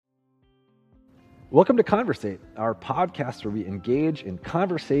Welcome to Conversate, our podcast where we engage in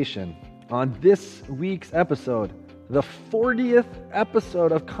conversation. On this week's episode, the 40th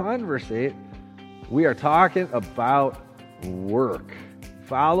episode of Conversate, we are talking about work.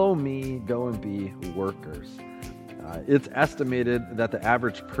 Follow me, go and be workers. It's estimated that the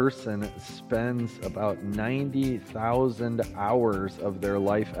average person spends about 90,000 hours of their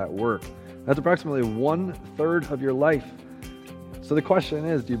life at work. That's approximately 1/3 of your life. So the question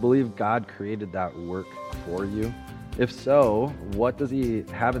is, do you believe God created that work for you? If so, what does he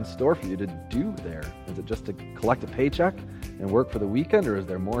have in store for you to do there? Is it just to collect a paycheck and work for the weekend, or is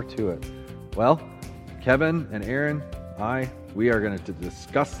there more to it? Well, Kevin and Aaron, we are going to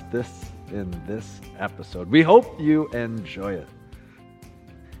discuss this in this episode. We hope you enjoy it.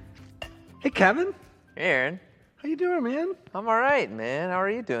 Hey, Kevin. Hey, Aaron. How you doing, man? I'm all right, man. How are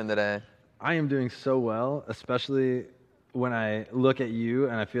you doing today? I am doing so well, especially when I look at you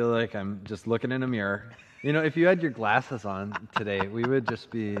and I feel like I'm just looking in a mirror. You know, if you had your glasses on today, we would just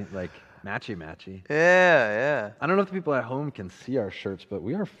be like matchy-matchy. Yeah. I don't know if the people at home can see our shirts, but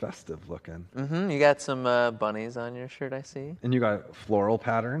we are festive looking. Mm-hmm. You got some bunnies on your shirt, I see. And you got floral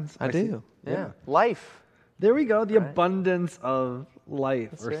patterns. I do. Yeah. Life. There we go. The abundance of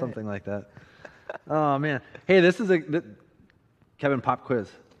life. That's or something like that. Oh, man. Hey, this is Kevin, pop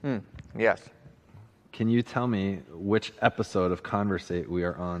quiz. Yes. Can you tell me which episode of Conversate we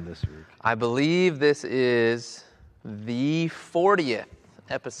are on this week? I believe this is the 40th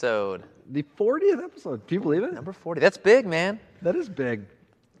episode. The 40th episode. Do you believe it? Number 40. That's big, man. That is big.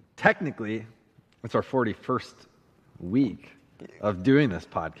 Technically, it's our 41st week of doing this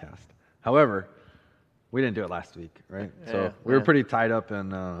podcast. However, we didn't do it last week, right? Yeah, so we were pretty tied up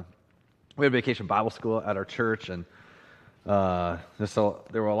in, we had Vacation Bible School at our church, and there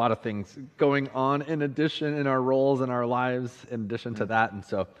were a lot of things going on in our roles in our lives in addition to that. And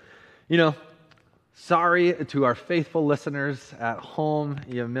so, sorry to our faithful listeners at home,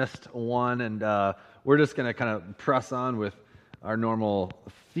 you missed one, and we're just going to kind of press on with our normal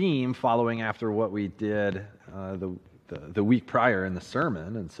theme following after what we did the week prior in the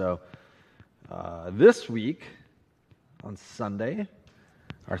sermon. And so this week on Sunday,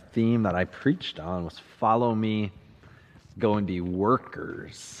 our theme that I preached on was Follow Me, Go and Be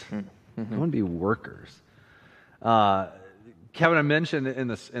Workers. Mm-hmm. Go and be workers. Kevin, I mentioned in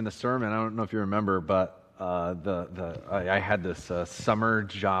the sermon, I don't know if you remember, but I had this summer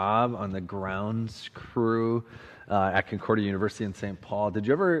job on the grounds crew at Concordia University in St. Paul. Did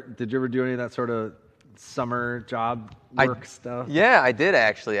you ever do any of that sort of summer job work stuff? Yeah, I did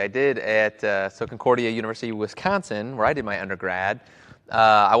actually. I did at Concordia University, Wisconsin, where I did my undergrad.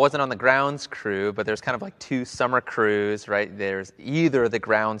 I wasn't on the grounds crew, but there's kind of like two summer crews, right? There's either the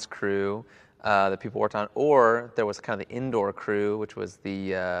grounds crew that people worked on, or there was kind of the indoor crew, which was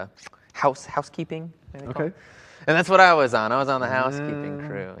the housekeeping. Okay. And that's what I was on. I was on the housekeeping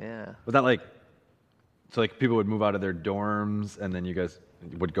crew, yeah. Was that like people would move out of their dorms, and then you guys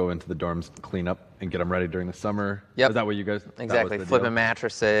would go into the dorms, clean up, and get them ready during the summer? Yep. Is that what you guys... Exactly. Flipping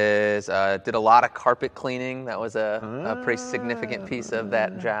mattresses. Did a lot of carpet cleaning. That was a pretty significant piece of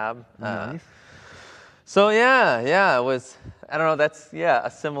that job. Nice. So yeah, it was, I don't know, that's,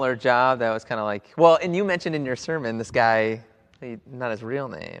 a similar job that was kind of like, well, and you mentioned in your sermon, this guy, not his real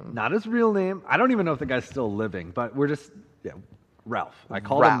name. Not his real name. I don't even know if the guy's still living, but we're just, Ralph. I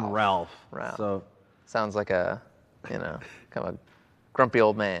called him Ralph. So sounds like a, kind of a grumpy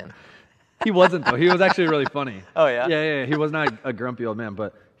old man. He wasn't, though. He was actually really funny. Oh, yeah? Yeah. He was not a grumpy old man,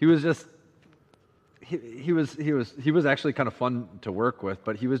 but he was just, he was actually kind of fun to work with,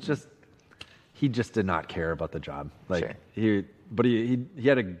 but he just did not care about the job. Like, sure. He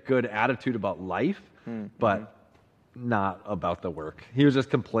had a good attitude about life, but not about the work. He was just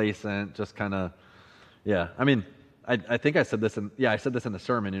complacent, just kind of, I mean, I think I said this in the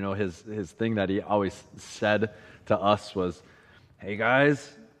sermon, his thing that he always said to us was, hey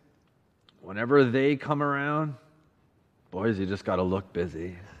guys, whenever they come around, boys, you just got to look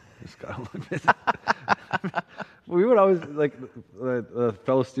busy. We would always, like, the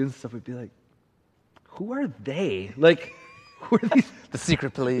fellow students and stuff would be like, who are they? Like, who are these? The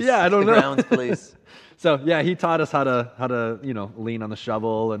secret police. Yeah, I don't know. The grounds police. So, he taught us how to lean on the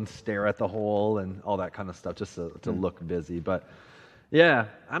shovel and stare at the hole and all that kind of stuff just to look busy. But, I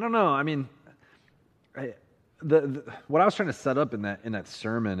don't know. I mean, what I was trying to set up in that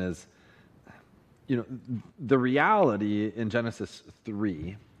sermon is, the reality in Genesis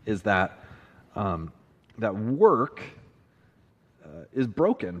 3 is that that work is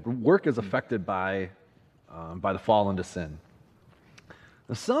broken. Work is affected by the fall into sin.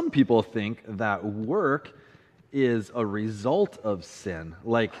 Now, some people think that work is a result of sin.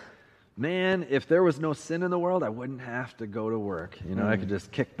 Like, man, if there was no sin in the world, I wouldn't have to go to work. I could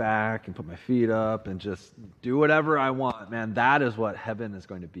just kick back and put my feet up and just do whatever I want. Man, that is what heaven is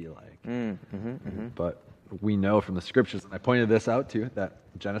going to be like. But we know from the scriptures, and I pointed this out too, that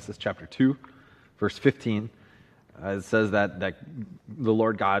Genesis chapter 2, verse 15, it says that the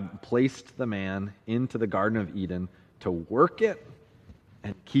Lord God placed the man into the Garden of Eden to work it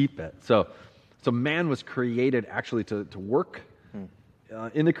and keep it. So man was created actually to work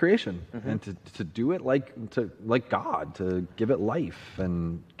in the creation and to do it like God, to give it life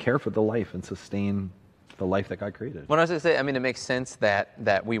and care for the life and sustain the life that God created. When I was going to say, it makes sense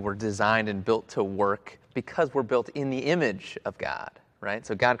that we were designed and built to work because we're built in the image of God, right?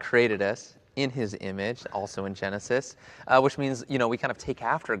 So God created us in his image, also in Genesis, which means, we kind of take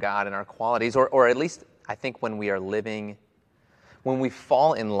after God in our qualities, or at least I think when we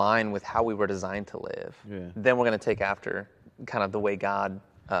fall in line with how we were designed to live, then we're going to take after kind of the way God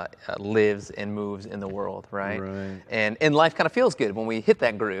lives and moves in the world, right? And life kind of feels good when we hit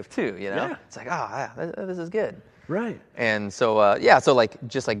that groove too, It's like, this is good. Right. And so, so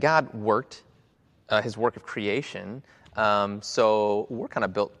just like God worked his work of creation, so we're kind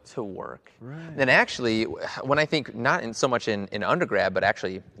of built to work. Right. And actually, when I think not so much in undergrad, but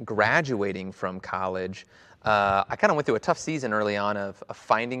actually graduating from college, I kind of went through a tough season early on of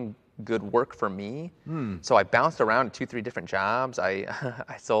finding good work for me. So I bounced around to 2-3 different jobs. I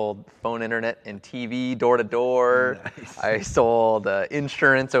sold phone, internet, and TV door to door. Nice. I sold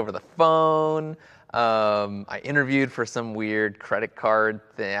insurance over the phone. I interviewed for some weird credit card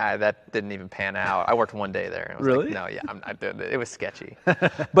thing. That didn't even pan out. I worked one day there. I was Really? like, no, yeah, I'm not doing it. It was sketchy.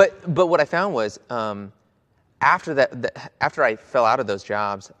 But what I found was after that, after I fell out of those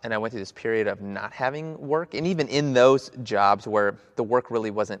jobs and I went through this period of not having work, and even in those jobs where the work really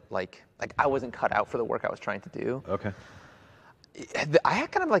wasn't like I wasn't cut out for the work I was trying to do. Okay. I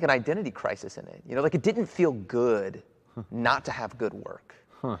had kind of like an identity crisis in it. It didn't feel good not to have good work.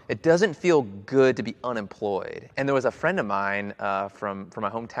 It doesn't feel good to be unemployed. And there was a friend of mine from my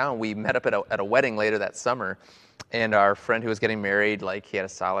hometown. We met up at a wedding later that summer. And our friend who was getting married, he had a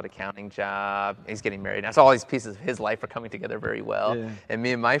solid accounting job. He's getting married now. So all these pieces of his life are coming together very well. Yeah. And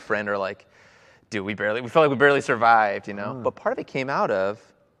me and my friend are like, dude, we felt like we barely survived, But part of it came out of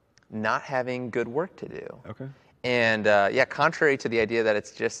not having good work to do. Okay. And contrary to the idea that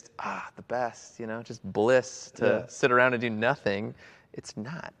it's just the best, just bliss to sit around and do nothing, it's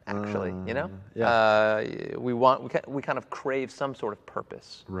not actually, we kind of crave some sort of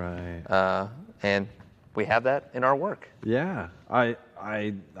purpose. Right. And we have that in our work. Yeah, I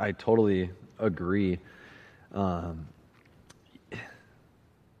totally agree.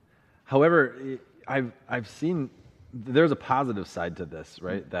 However, I've seen there's a positive side to this,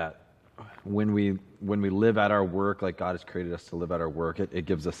 right? That when we live at our work like God has created us to live at our work, it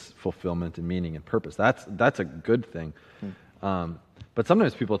gives us fulfillment and meaning and purpose. That's a good thing. But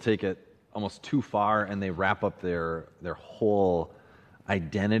sometimes people take it almost too far and they wrap up their whole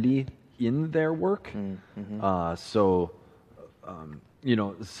identity in their work. Somebody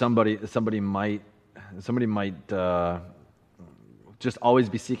might just always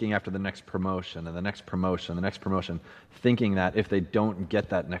be seeking after the next promotion and the next promotion, thinking that if they don't get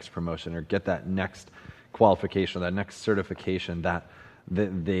that next promotion or get that next qualification, that next certification, that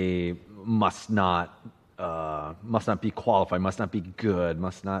they must not be qualified, must not be good,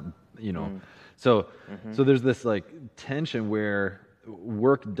 must not, So there's this tension where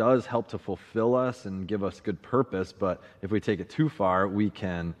work does help to fulfill us and give us good purpose, but if we take it too far, we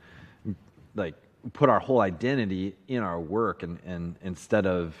can put our whole identity in our work, and instead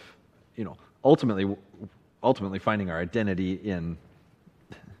of ultimately finding our identity in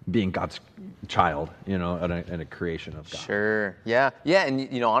being God's child, and a creation of God. Sure. Yeah.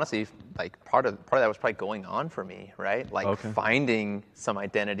 And honestly, part of that was probably going on for me, right? Finding some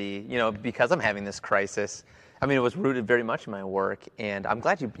identity, because I'm having this crisis. It was rooted very much in my work, and I'm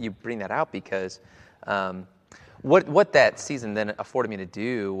glad you bring that out because what that season then afforded me to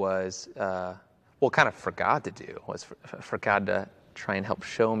do was, kind of for God to do, was for God to try and help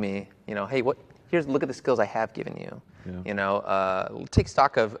show me, hey, look at the skills I have given you. Yeah. Take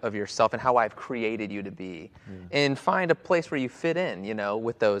stock of yourself and how I've created you to be, and find a place where you fit in,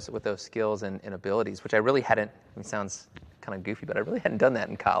 with those skills and abilities, which I really hadn't. It sounds kind of goofy, but I really hadn't done that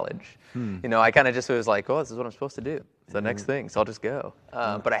in college. I kind of just was like, this is what I'm supposed to do. It's the next thing, so I'll just go.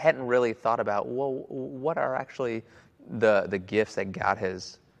 But I hadn't really thought about, what are actually the gifts that God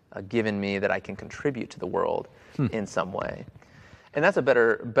has given me that I can contribute to the world in some way. And that's a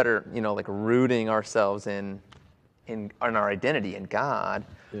better, rooting ourselves in our identity in God.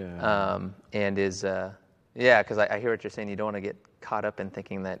 Yeah. And is, because I hear what you're saying. You don't want to get caught up in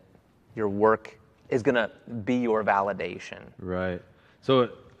thinking that your work is going to be your validation. Right. So,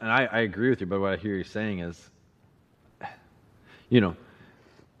 and I agree with you, but what I hear you saying is, you know,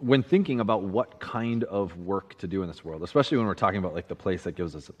 when thinking about what kind of work to do in this world, especially when we're talking about like the place that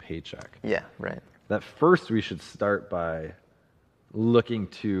gives us a paycheck. Yeah, right. That first we should start by looking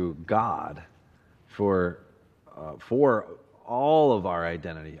to God for all of our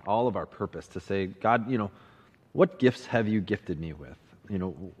identity, all of our purpose, to say, God, you know, what gifts have you gifted me with? You know,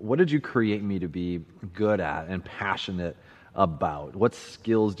 what did you create me to be good at and passionate about? What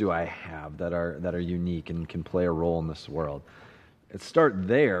skills do I have that are unique and can play a role in this world? And start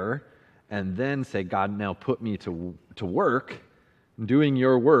there, and then say, God, now put me to work, doing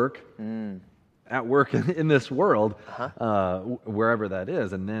your work, at work in this world, wherever that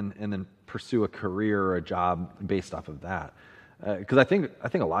is, and then pursue a career or a job based off of that. Because I think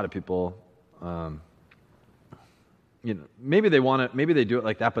a lot of people, you know, maybe they do it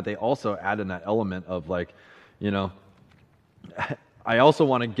like that, but they also add in that element of like, you know, I also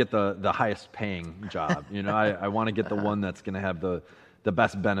want to get the highest paying job. You know, I want to get the one that's going to have the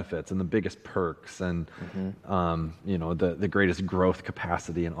best benefits and the biggest perks and you know, the greatest growth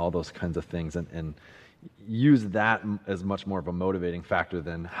capacity and all those kinds of things, and use that as much more of a motivating factor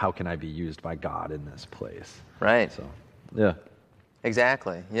than how can I be used by God in this place. Right. So, yeah.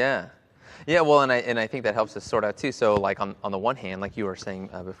 Exactly. Yeah. Yeah. Well, and I think that helps us sort out too. So, like on the one hand, like you were saying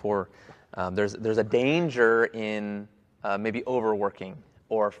before, there's a danger in maybe overworking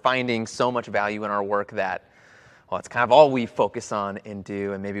or finding so much value in our work that, well, it's kind of all we focus on and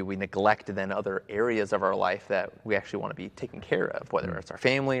do, and maybe we neglect then other areas of our life that we actually want to be taken care of, whether it's our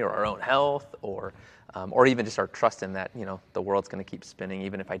family or our own health, or even just our trust in that, you know, the world's going to keep spinning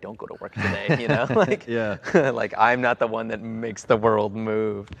even if I don't go to work today, you know, like, like I'm not the one that makes the world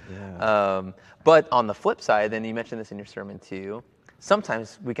move. Yeah. But on the flip side, then you mentioned this in your sermon too,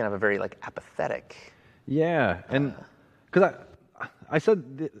 sometimes we can have a very like apathetic. Yeah, and because I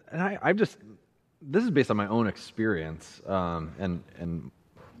said, and I just, this is based on my own experience, and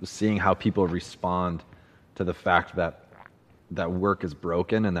seeing how people respond to the fact that work is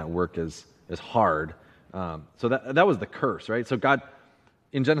broken and that work is hard. So that was the curse, right? So God,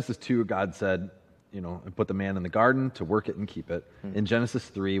 in Genesis 2, God said, you know, put the man in the garden to work it and keep it. In Genesis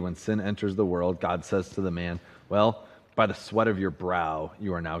 3, when sin enters the world, God says to the man, well, by the sweat of your brow,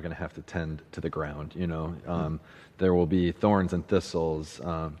 you are now going to have to tend to the ground. You know, there will be thorns and thistles.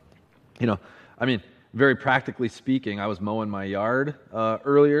 You know, I mean, very practically speaking, I was mowing my yard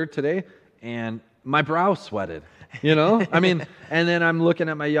earlier today, and my brow sweated. You know, I mean, and then I'm looking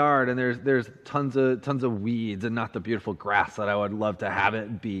at my yard, and there's tons of weeds, and not the beautiful grass that I would love to have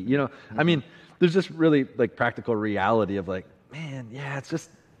it be. You know, I mean, there's just really like practical reality of like, man, yeah, it's just.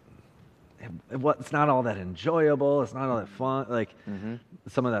 It's not all that enjoyable. It's not all that fun. Like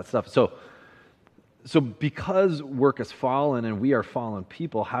some of that stuff. So because work has fallen and we are fallen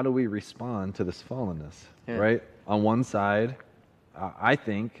people, how do we respond to this fallenness? Yeah. Right? On one side, I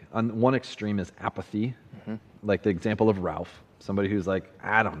think on one extreme is apathy, like the example of Ralph, somebody who's like,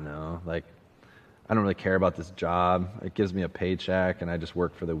 I don't know, like I don't really care about this job. It gives me a paycheck, and I just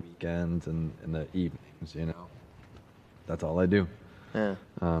work for the weekends and the evenings. You know, that's all I do. Yeah.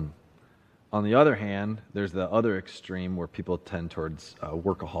 On the other hand, there's the other extreme where people tend towards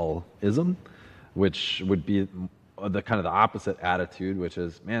workaholism, which would be the kind of the opposite attitude, which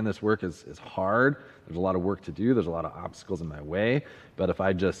is, man, this work is hard. There's a lot of work to do. There's a lot of obstacles in my way. But if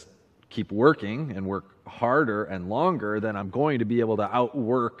I just keep working and work harder and longer, then I'm going to be able to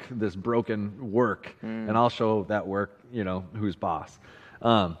outwork this broken work, and I'll show that work, you know, who's boss.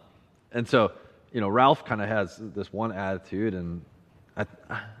 And so, you know, Ralph kind of has this one attitude, and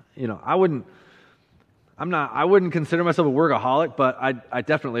I wouldn't consider myself a workaholic, but I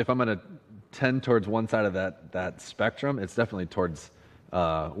definitely, if I'm going to tend towards one side of that spectrum, it's definitely towards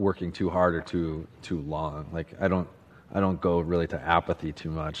working too hard or too long. Like I don't go really to apathy too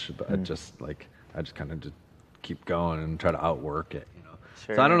much, but I just kind of just keep going and try to outwork it. You know.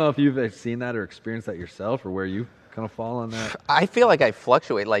 Sure. So I don't know if you've seen that or experienced that yourself, or where you kind of fall on that. I feel like I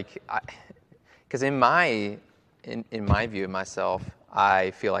fluctuate, because in my view of myself,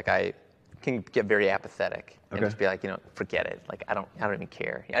 I feel like I can get very apathetic and just be like, you know, forget it. Like I don't even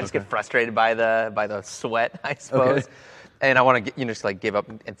care. I just get frustrated by the sweat, I suppose, and I want to just like give up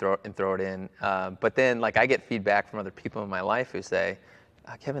and throw it in. But then like I get feedback from other people in my life who say,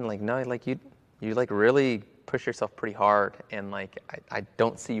 Kevin, like no, like you like really push yourself pretty hard, and like I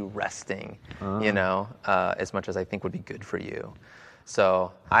don't see you resting, you know, as much as I think would be good for you.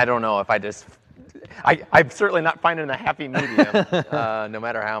 So I don't know if I'm certainly not finding a happy medium, no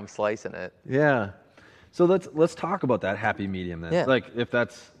matter how I'm slicing it. Yeah. So let's talk about that happy medium then. Yeah. Like if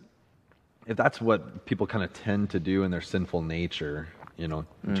that's if that's what people kind of tend to do in their sinful nature,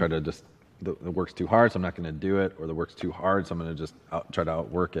 try to just, the work's too hard, so I'm not going to do it, or the work's too hard, so I'm going to just try to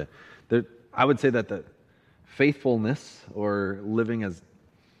outwork it. I would say that the faithfulness or living as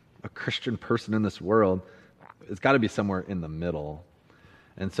a Christian person in this world, it's got to be somewhere in the middle.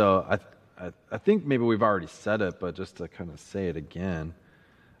 And so I think maybe we've already said it, but just to kind of say it again,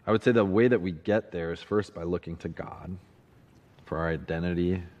 I would say the way that we get there is first by looking to God for our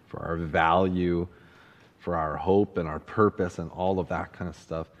identity, for our value, for our hope and our purpose and all of that kind of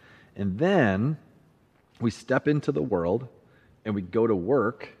stuff. And then we step into the world and we go to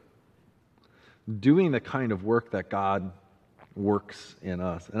work doing the kind of work that God works in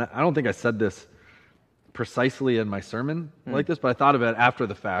us. And I don't think I said this precisely in my sermon like this, but I thought of it after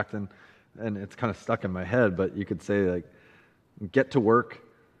the fact, and it's kind of stuck in my head. But you could say, like, get to work,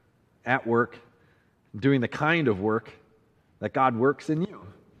 at work, doing the kind of work that God works in you.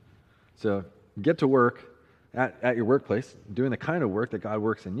 So get to work at your workplace, doing the kind of work that God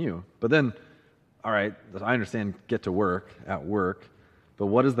works in you. But then, all right, I understand get to work, at work, but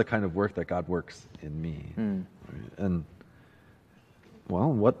what is the kind of work that God works in me? And,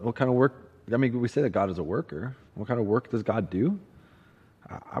 well, what kind of work? I mean, we say that God is a worker. What kind of work does God do?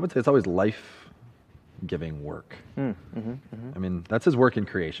 I would say it's always life-giving work. I mean, that's his work in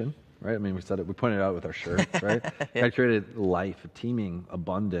creation, right? I mean, we said it, we pointed it out with our shirt, right? God created life, a teeming,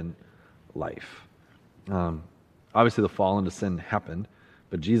 abundant life. Obviously, the fall into sin happened,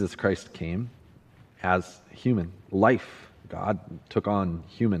 but Jesus Christ came as human life. God took on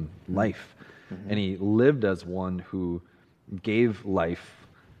human life, and he lived as one who gave life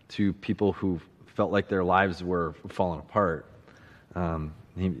to people who felt like their lives were falling apart.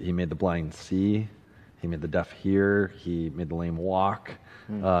 He made the blind see. He made the deaf hear. He made the lame walk.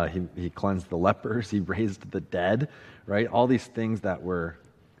 He cleansed the lepers. He raised the dead, right? All these things that were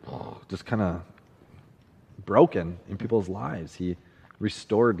just kind of broken in people's lives. He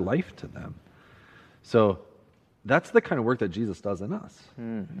restored life to them. So that's the kind of work that Jesus does in us.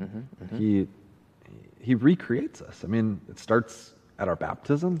 He recreates us. I mean, it starts at our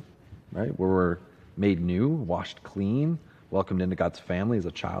baptism, right? Where we're made new, washed clean, welcomed into God's family as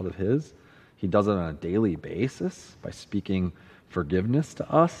a child of his. He does it on a daily basis by speaking forgiveness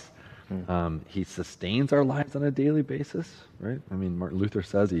to us. He sustains our lives on a daily basis, right? I mean, Martin Luther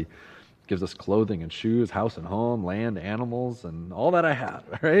says he gives us clothing and shoes, house and home, land, animals, and all that I have,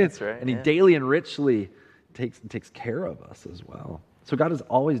 right? That's right. And he daily and richly takes care of us as well. So God is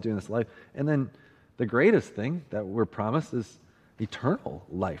always doing this life. And then the greatest thing that we're promised is eternal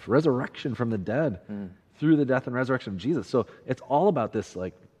life, resurrection from the dead through the death and resurrection of Jesus. So it's all about this,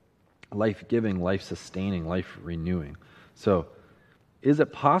 like, life-giving, life-sustaining, life-renewing. So is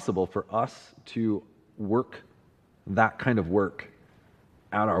it possible for us to work that kind of work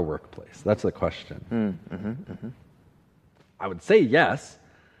at our workplace? That's the question. I would say yes,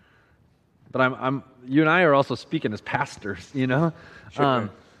 but you and I are also speaking as pastors, Sure.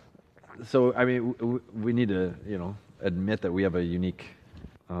 So, I mean, we need to, admit that we have a unique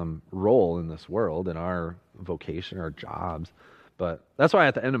role in this world, in our vocation, our jobs. But that's why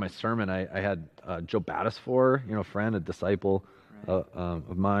at the end of my sermon, I had Joe Battisfor, a friend, a disciple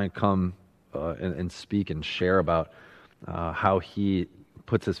of mine, come and speak and share about how he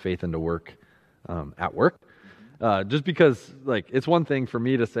puts his faith into work at work. Just because, like, it's one thing for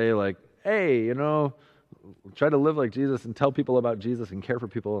me to say, like, hey, try to live like Jesus and tell people about Jesus and care for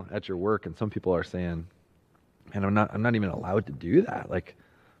people at your work. And some people are saying, and I'm not even allowed to do that. Like,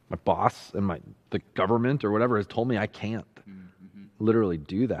 my boss and the government or whatever has told me I can't literally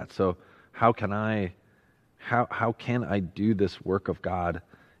do that. So how can I do this work of God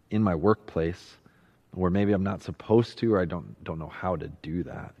in my workplace where maybe I'm not supposed to, or I don't know how to do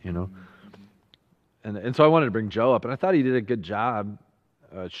that, And so I wanted to bring Joe up, and I thought he did a good job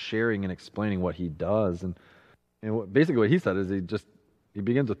sharing and explaining what he does. And basically what he said is he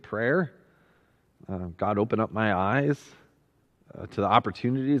begins with prayer. God, open up my eyes to the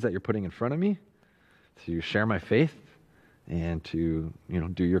opportunities that you're putting in front of me to share my faith and to,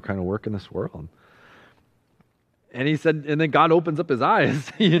 do your kind of work in this world. And he said, and then God opens up his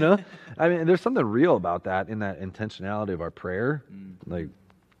eyes, I mean, there's something real about that, in that intentionality of our prayer. Like,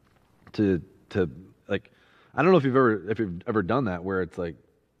 to like, I don't know if you've ever done that, where it's like,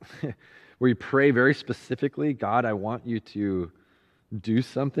 where you pray very specifically, God, I want you to do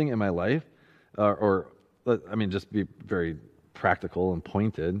something in my life, or just be very practical and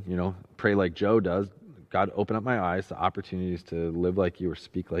pointed, pray like Joe does. God, open up my eyes to opportunities to live like you or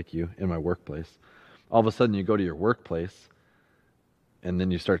speak like you in my workplace. All of a sudden you go to your workplace and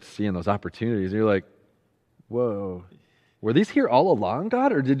then you start seeing those opportunities and you're like, whoa, were these here all along,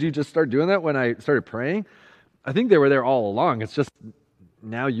 God? Or did you just start doing that when I started praying? I think they were there all along. It's just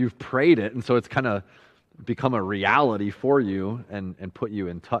now you've prayed it, and so it's kind of become a reality for you and put you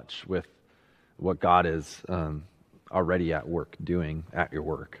in touch with what God is already at work doing at your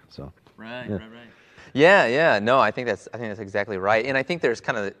work. So right. Yeah. No, I think that's exactly right. And I think there's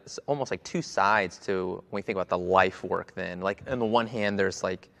kind of almost like two sides to when we think about the life work then. Like on the one hand, there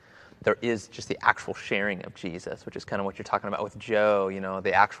is just the actual sharing of Jesus, which is kind of what you're talking about with Joe,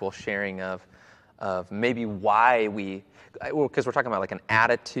 the actual sharing of maybe why because we're talking about like an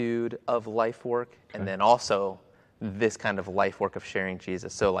attitude of life work, and then also this kind of life work of sharing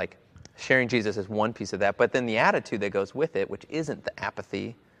Jesus. So like sharing Jesus is one piece of that, but then the attitude that goes with it, which isn't the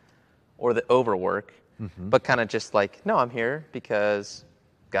apathy or the overwork, but kind of just like, no, I'm here because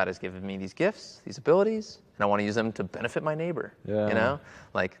God has given me these gifts, these abilities, and I want to use them to benefit my neighbor. Yeah.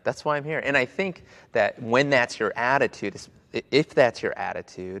 Like that's why I'm here. And I think that when that's your attitude, if that's your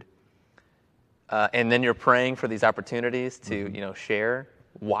attitude, and then you're praying for these opportunities to, share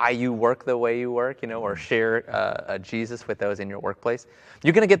why you work the way you work, or share Jesus with those in your workplace,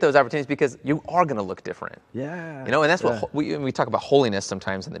 you're going to get those opportunities because you are going to look different. Yeah. And that's what we talk about holiness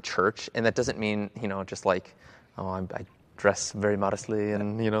sometimes in the church, and that doesn't mean, just like, I dress very modestly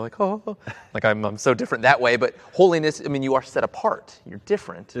and, like I'm so different that way. But holiness, you are set apart. You're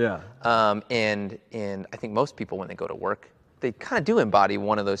different. Yeah. And I think most people, when they go to work, they kind of do embody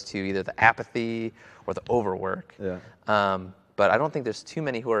one of those two, either the apathy or the overwork. Yeah. But I don't think there's too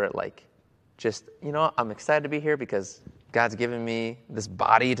many who are like, just, I'm excited to be here because God's given me this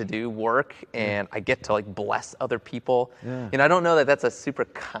body to do work and I get to like bless other people. Yeah. I don't know that that's a super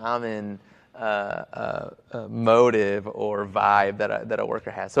common motive or vibe that a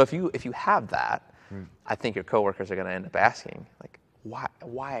worker has. So if you have that, I think your coworkers are going to end up asking, like,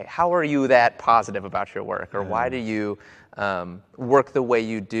 why? How are you that positive about your work, or why do you work the way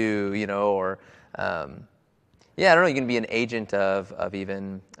you do? Or I don't know. You can be an agent of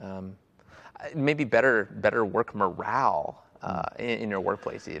even maybe better work morale in your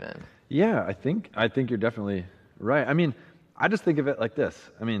workplace, even. Yeah, I think you're definitely right. I just think of it like this.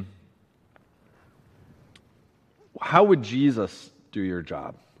 How would Jesus do your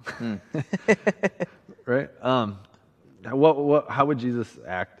job? Right? How would Jesus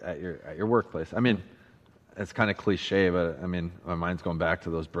act at your workplace? It's kind of cliche, but my mind's going back to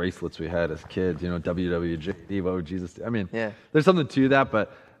those bracelets we had as kids. WWJD. What would Jesus do? There's something to that,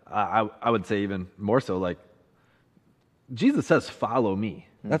 but I would say even more so. Like Jesus says, "Follow me."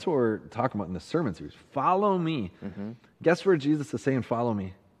 That's what we're talking about in the sermon series. Follow me. Guess where Jesus is saying, "Follow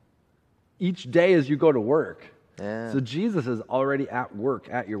me"? Each day as you go to work. Yeah. So Jesus is already at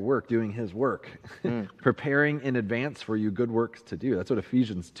your work, doing his work, preparing in advance for you good works to do. That's what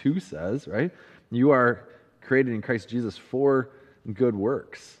Ephesians 2 says, right? You are created in Christ Jesus for good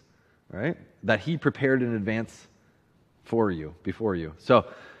works, right? That he prepared in advance for you, before you. So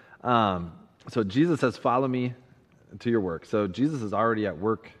Jesus says, follow me to your work. So Jesus is already at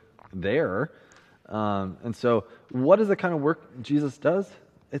work there. And so what is the kind of work Jesus does?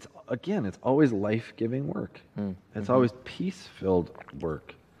 It's always life-giving work. It's always peace-filled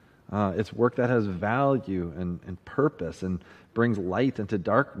work. It's work that has value and purpose and brings light into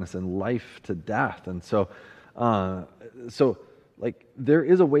darkness and life to death. And so there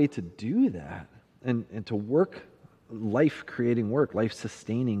is a way to do that and to work life-creating work,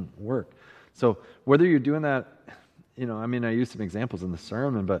 life-sustaining work. So whether you're doing that, I used some examples in the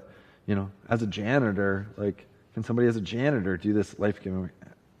sermon, but, as a janitor, can somebody as a janitor do this life-giving work?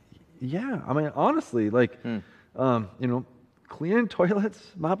 Yeah, honestly, cleaning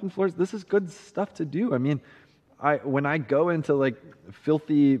toilets, mopping floors, this is good stuff to do. When I go into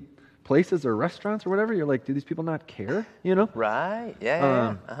filthy places or restaurants or whatever, you're like, do these people not care? Right?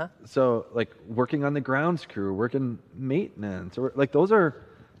 Yeah. So working on the grounds crew, working maintenance, or those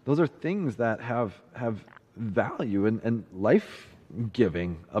are things that have value and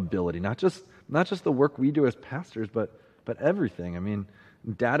life-giving ability. Not just the work we do as pastors, but everything.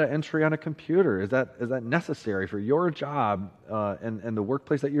 Data entry on a computer, is that necessary for your job and the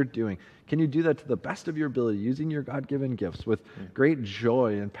workplace that you're doing? Can you do that to the best of your ability, using your God-given gifts with great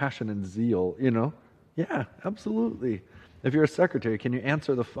joy and passion and zeal? Yeah, absolutely. If you're a secretary, can you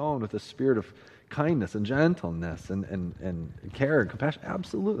answer the phone with a spirit of kindness and gentleness and care and compassion?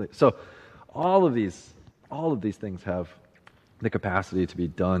 Absolutely. So all of these things have the capacity to be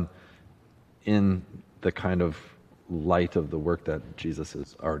done in the kind of light of the work that Jesus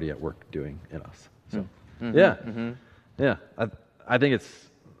is already at work doing in us. So, yeah. I think it's,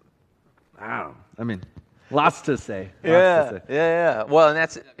 lots to say. Yeah. Well, and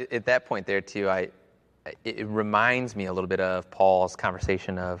that's at that point there too. it reminds me a little bit of Paul's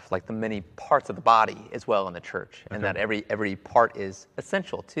conversation of like the many parts of the body as well in the church, and that every part is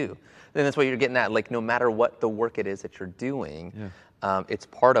essential too. Then that's what you're getting at. Like no matter what the work it is that you're doing, it's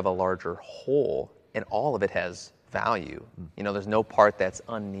part of a larger whole, and all of it has value. You know, there's no part that's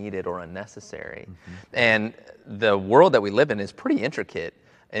unneeded or unnecessary. And the world that we live in is pretty intricate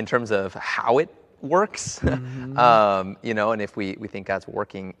in terms of how it works. You know, and if we think God's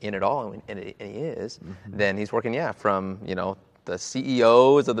working in it all, and He is, then He's working, from, you know, the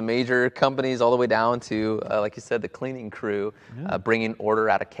CEOs of the major companies all the way down to, like you said, the cleaning crew, bringing order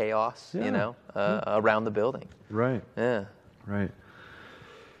out of chaos, you know, around the building. Right. Yeah. Right.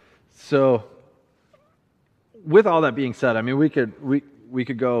 So, with all that being said, I mean, we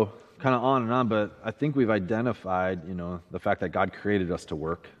could go kind of on and on, but I think we've identified, you know, the fact that God created us to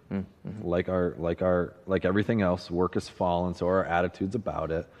work. Like everything else, work is fallen, so our attitudes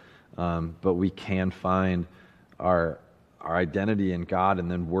about it. But we can find our identity in God, and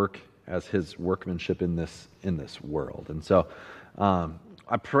then work as His workmanship in this world. And so,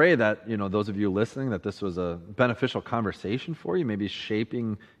 I pray that, you know, those of you listening, that this was a beneficial conversation for you, maybe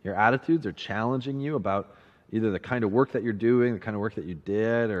shaping your attitudes or challenging you about either the kind of work that you're doing, the kind of work that you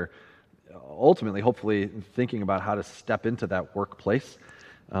did, or ultimately, hopefully, thinking about how to step into that workplace.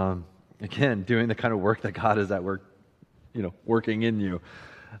 Again, doing the kind of work that God is at work, you know, working in you.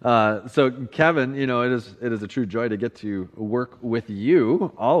 So, Kevin, you know, it is a true joy to get to work with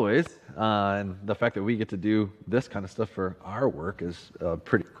you always, and the fact that we get to do this kind of stuff for our work is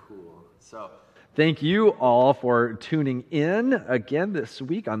pretty cool. So, thank you all for tuning in again this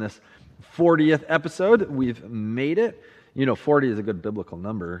week on this 40th episode. We've made it. You know, 40 is a good biblical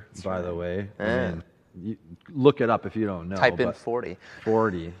number, by the way. I mean, you look it up if you don't know. Type in 40.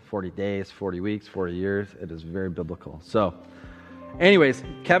 40 days, 40 weeks, 40 years. It is very biblical. So, anyways,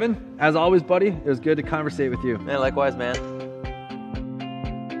 Kevin, as always, buddy, it was good to conversate with you. Yeah, likewise, man.